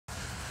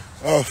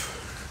of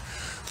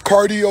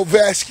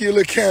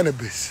cardiovascular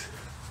cannabis.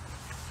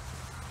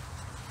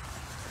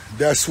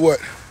 That's what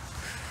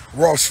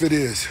CrossFit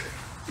is.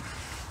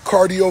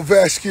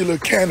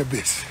 Cardiovascular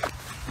cannabis.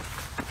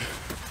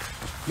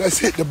 Let's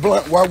hit the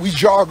blunt while we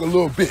jog a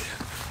little bit.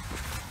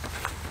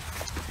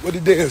 What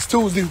the day is?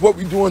 Tuesday. What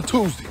we doing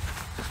Tuesday?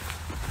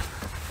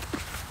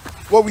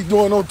 What we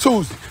doing on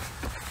Tuesday?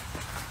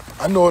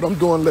 I know what I'm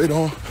doing later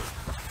on.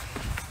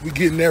 We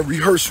getting that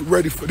rehearsal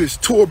ready for this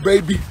tour,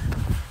 baby.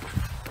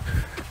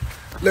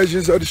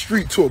 Legends of the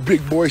Street Tour,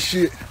 big boy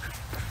shit.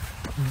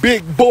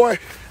 Big boy.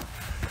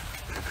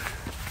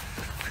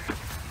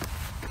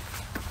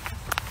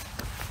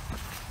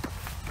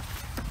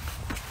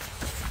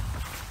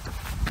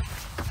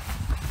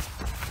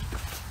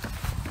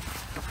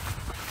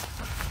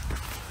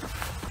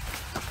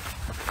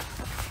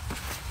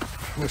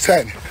 What's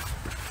happening?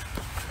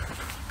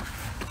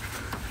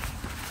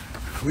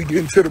 We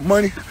getting to the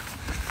money.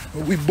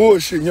 We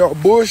bullshitting. Y'all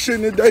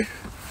bullshitting today.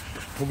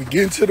 But we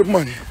getting to the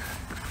money.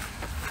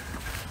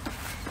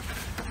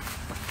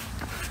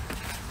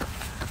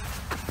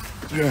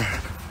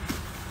 Yeah.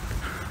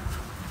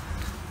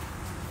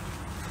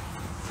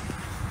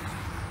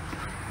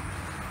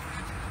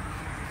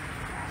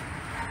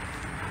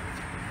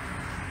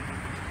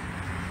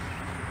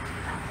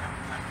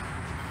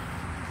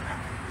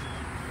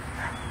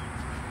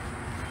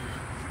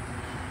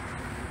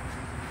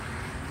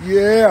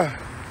 Yeah.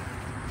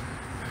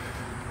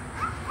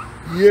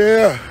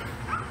 Yeah.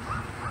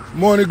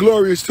 Morning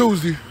Glory, it's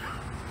Tuesday.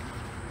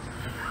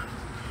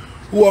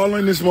 Who all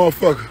in this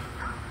motherfucker?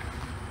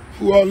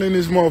 Who all in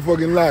this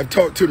motherfucking live?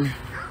 Talk to me.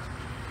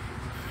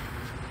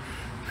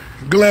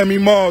 Glammy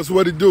Mars,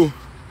 what it do?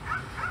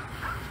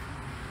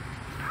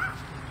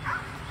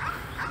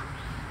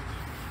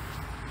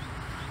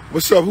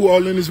 What's up? Who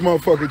all in this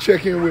motherfucker?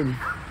 Check in with me.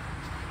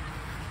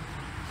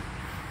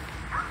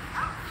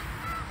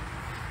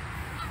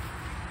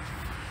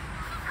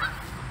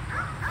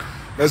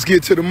 Let's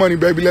get to the money,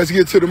 baby. Let's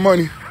get to the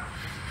money.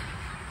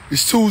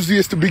 It's Tuesday.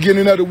 It's the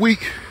beginning of the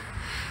week.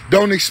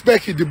 Don't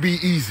expect it to be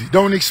easy.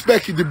 Don't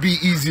expect it to be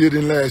easier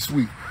than last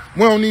week.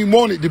 We don't even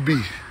want it to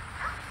be.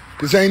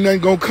 Because ain't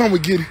nothing going to come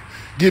with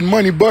getting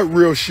money but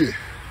real shit.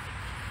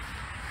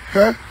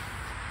 Huh?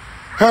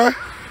 Huh?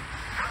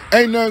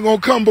 Ain't nothing going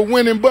to come but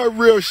winning but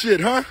real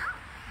shit, huh?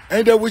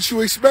 Ain't that what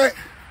you expect?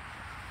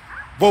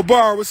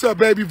 Vobar, what's up,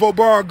 baby?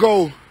 Vobar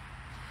Gold.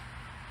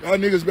 Y'all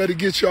niggas better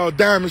get y'all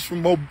diamonds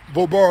from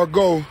Vobar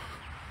Gold.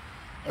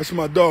 That's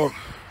my dog.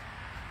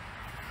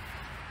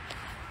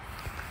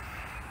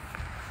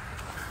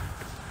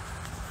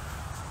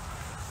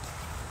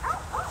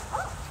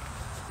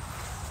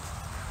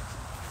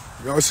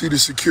 Y'all see the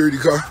security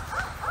car?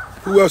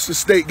 Who else the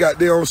state got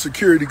their own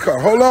security car?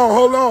 Hold on,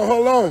 hold on,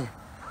 hold on.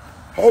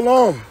 Hold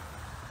on.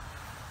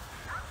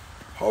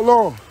 Hold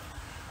on.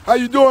 How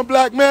you doing,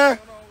 black man?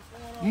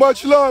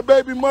 Much love,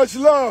 baby, much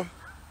love.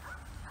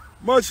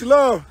 Much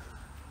love.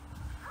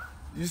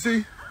 You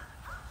see?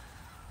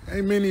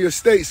 Ain't many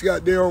estates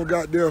got their own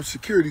goddamn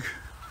security.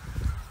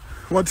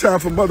 One time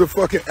for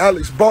motherfucking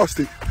Alex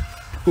Bostic,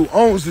 who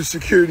owns the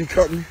security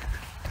company,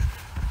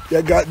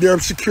 that goddamn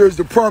secures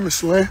the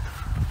promised land.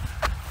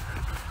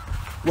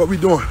 What we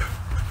doing?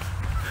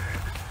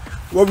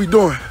 What we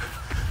doing?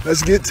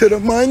 Let's get to the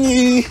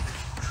money.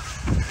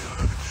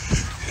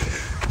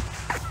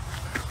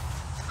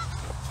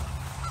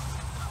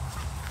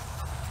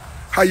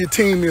 How your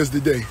team is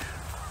today?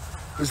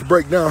 Let's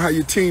break down how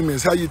your team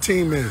is. How your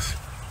team is.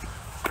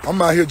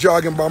 I'm out here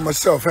jogging by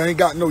myself. I ain't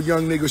got no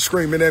young nigga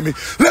screaming at me,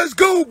 let's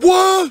go,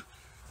 boy.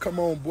 Come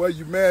on, boy.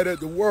 You mad at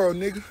the world,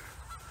 nigga.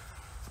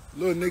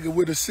 Little nigga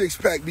with a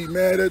six-pack be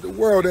mad at the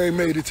world. They ain't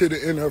made it to the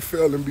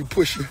NFL and be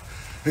pushing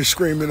and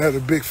screaming at a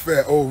big,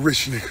 fat, old,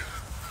 rich nigga.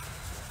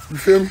 You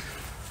feel me?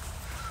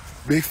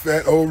 Big,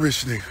 fat, old,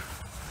 rich nigga.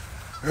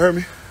 You heard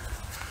me?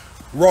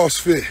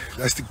 CrossFit.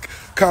 That's the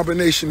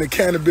combination of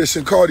cannabis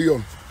and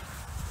cardio.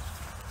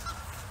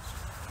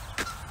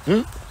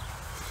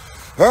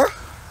 Huh?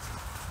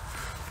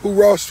 Who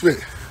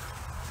CrossFit?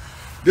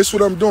 This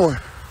what I'm doing.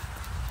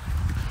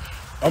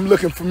 I'm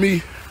looking for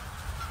me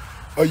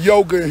a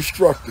yoga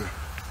instructor.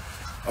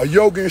 A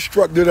yoga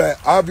instructor that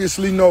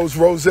obviously knows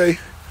Rose.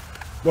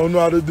 Don't know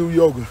how to do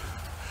yoga.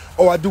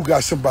 Oh, I do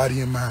got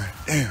somebody in mind.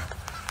 Damn.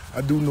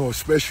 I do know a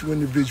special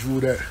individual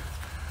that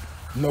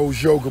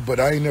knows yoga, but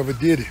I ain't never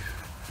did it.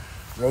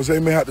 Rose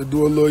may have to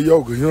do a little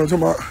yoga. You know what I'm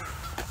talking about?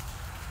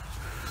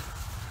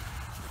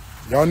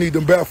 Y'all need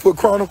them Barefoot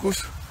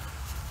Chronicles?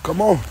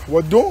 Come on,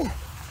 what doing?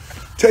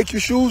 Take your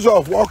shoes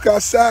off, walk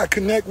outside,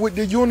 connect with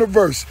the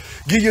universe.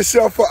 Give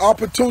yourself an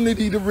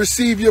opportunity to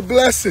receive your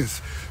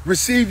blessings.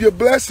 Receive your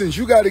blessings.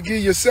 You got to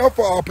give yourself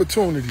an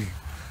opportunity.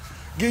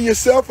 Give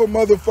yourself a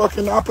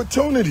motherfucking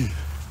opportunity.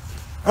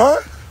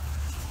 Huh?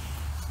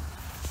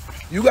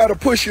 You got to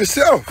push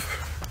yourself.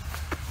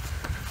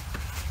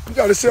 You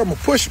got to say, I'm going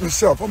to push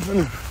myself. I'm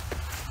going to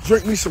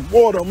drink me some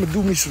water. I'm going to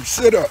do me some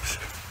sit-ups.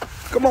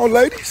 Come on,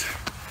 ladies.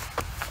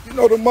 You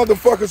know the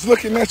motherfuckers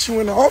looking at you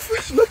in the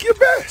office? Look your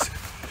best.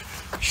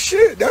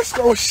 Shit, that's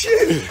gonna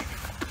shit.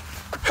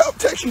 Help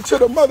take you to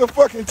the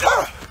motherfucking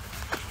top.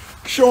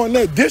 Showing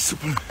that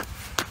discipline,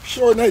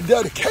 showing that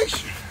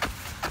dedication.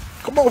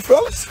 Come on,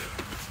 fellas.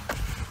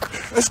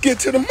 Let's get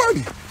to the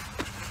money.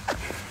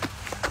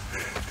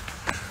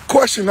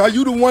 Question, are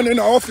you the one in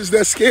the office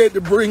that's scared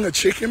to bring a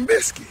chicken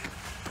biscuit?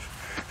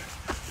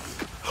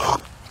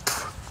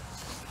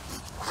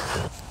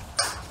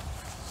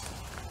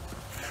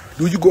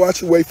 Do you go out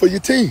your way for your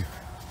team?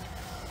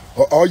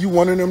 Or are you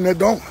one of them that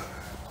don't?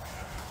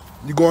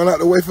 You going out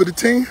the way for the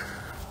team?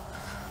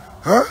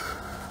 Huh?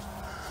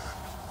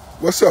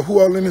 What's up? Who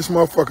all in this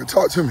motherfucker?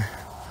 Talk to me.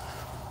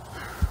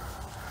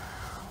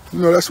 You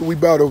know, that's what we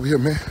about over here,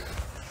 man.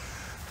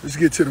 Let's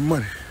get to the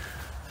money.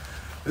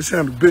 Let's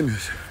handle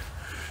business.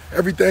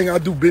 Everything I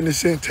do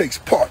business in takes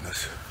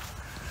partners.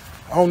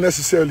 I don't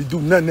necessarily do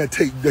nothing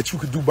that you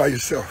could do by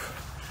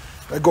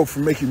yourself. That go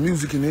from making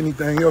music and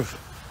anything else.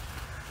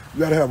 You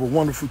gotta have a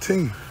wonderful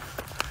team.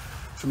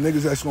 Some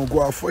niggas that's gonna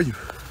go out for you.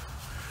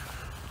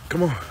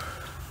 Come on.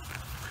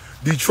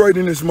 Detroit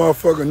in this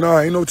motherfucker. Nah,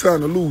 ain't no time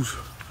to lose.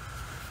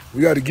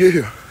 We gotta get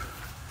here.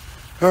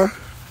 Huh?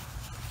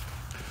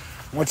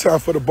 One time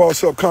for the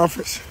Boss Up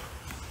Conference.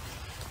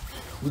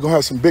 We're gonna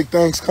have some big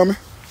things coming.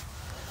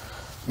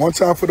 One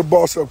time for the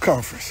Boss Up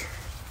Conference.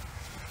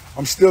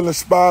 I'm still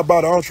inspired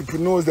by the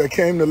entrepreneurs that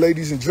came to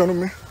Ladies and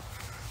Gentlemen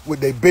with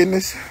their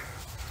business.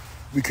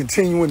 We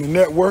continuing the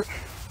network.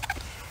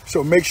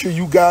 So make sure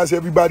you guys,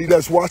 everybody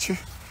that's watching,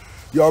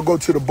 y'all go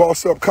to the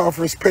Boss Up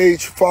Conference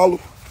page, follow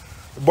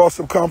the Boss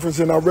Up Conference,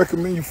 and I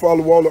recommend you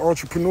follow all the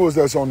entrepreneurs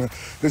that's on there.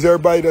 Because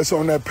everybody that's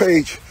on that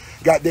page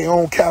got their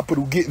own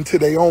capital, getting to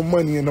their own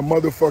money in the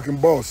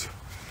motherfucking boss.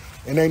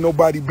 And ain't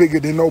nobody bigger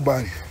than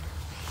nobody.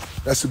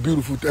 That's a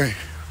beautiful thing.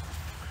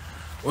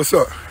 What's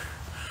up?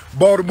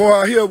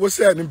 Baltimore out here, what's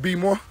happening,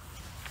 B-More?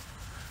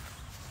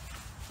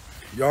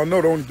 Y'all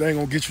know the only thing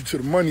gonna get you to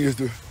the money is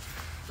the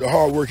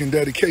hard work and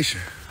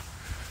dedication.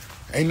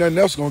 Ain't nothing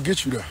else gonna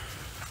get you there.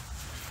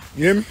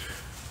 You hear me?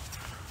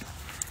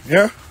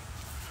 Yeah?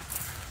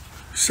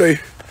 Say,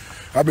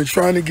 I've been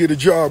trying to get a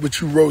job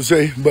with you, Rose,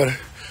 but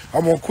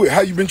I'm gonna quit.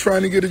 How you been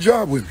trying to get a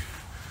job with me?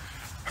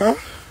 Huh?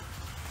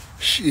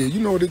 Shit, you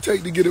know what it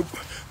take to get a...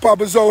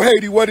 Papa Zo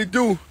Haiti, what it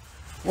do?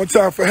 One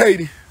time for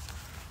Haiti.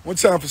 One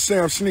time for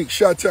Sam Sneak.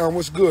 Shot-Town,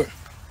 what's good?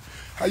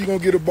 How you gonna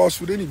get a boss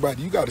with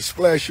anybody? You gotta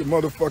splash your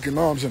motherfucking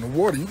arms in the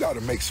water. You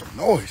gotta make some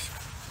noise.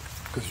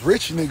 Because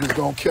rich niggas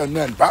don't care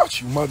nothing about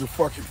you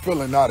motherfucking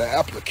filling out an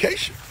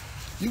application.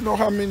 You know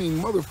how many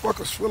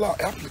motherfuckers fill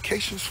out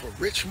applications for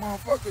rich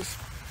motherfuckers?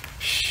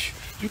 Shh,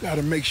 you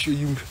gotta make sure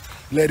you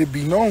let it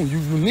be known you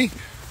unique.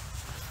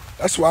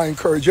 That's why I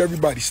encourage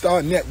everybody,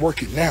 start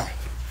networking now.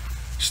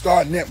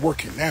 Start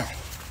networking now.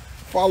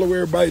 Follow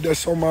everybody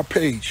that's on my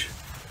page.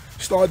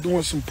 Start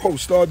doing some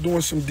posts, start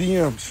doing some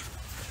DMs.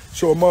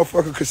 So a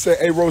motherfucker could say,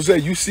 hey, Rose,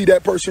 you see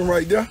that person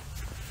right there?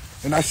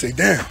 And I say,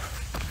 damn,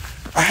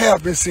 I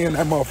have been seeing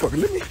that motherfucker.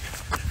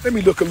 Let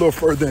me look a little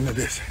further into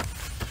this.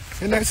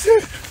 And that's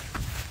it.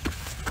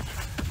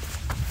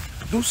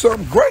 Do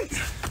something great.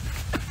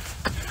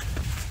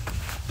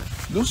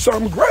 Do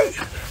something great.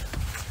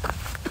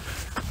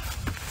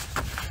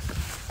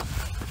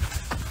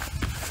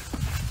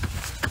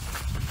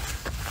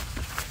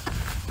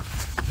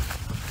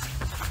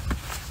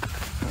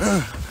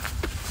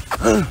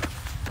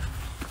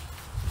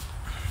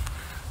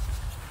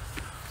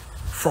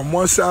 From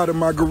one side of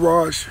my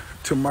garage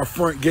to my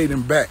front gate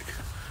and back,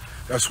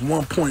 that's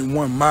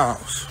 1.1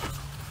 miles.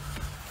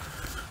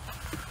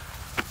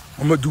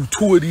 I'm gonna do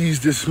 2 of these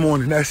this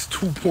morning. That's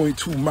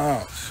 2.2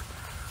 miles.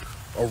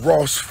 A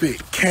Ross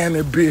Fit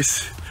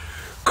cannabis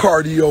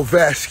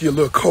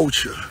cardiovascular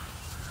culture.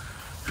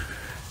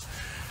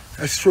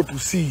 That's Triple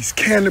C's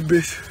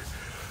cannabis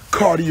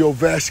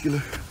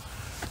cardiovascular.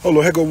 Hold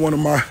on, here go one of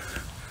my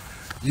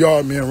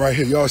yard men right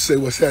here. Y'all say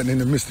what's happening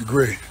to Mr.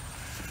 Greg.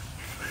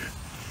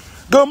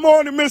 Good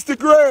morning, Mr.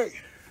 Greg.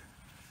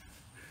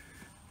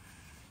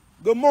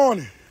 Good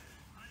morning.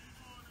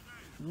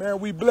 Man,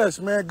 we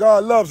blessed, man.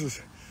 God loves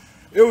us.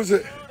 It was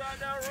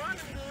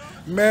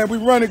man, we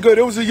running good.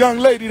 It was a young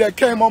lady that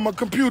came on my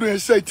computer and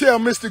said, tell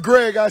Mr.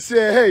 Greg, I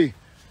said, hey.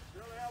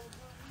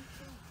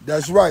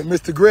 That's right.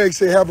 Mr. Greg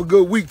said, have a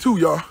good week too,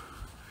 y'all.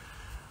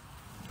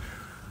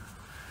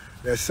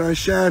 That sun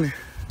shining.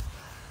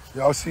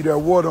 Y'all see that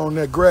water on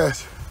that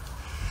grass?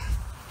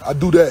 I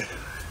do that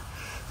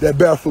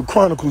Barefoot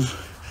Chronicles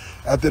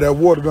after that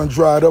water done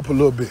dried up a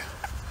little bit.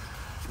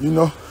 You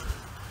know?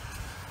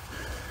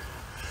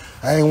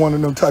 I ain't one of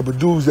them type of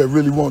dudes that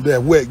really want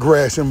that wet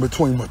grass in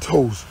between my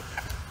toes.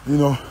 You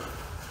know?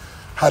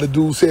 How the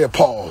dude said,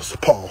 pause,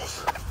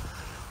 pause,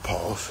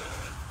 pause.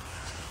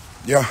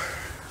 Yeah.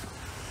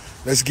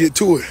 Let's get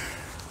to it.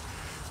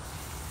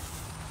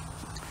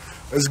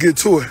 Let's get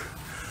to it.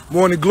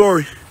 Morning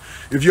glory.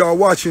 If y'all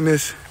watching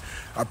this,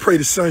 I pray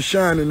the sun's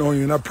shining on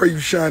you and I pray you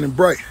shining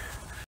bright.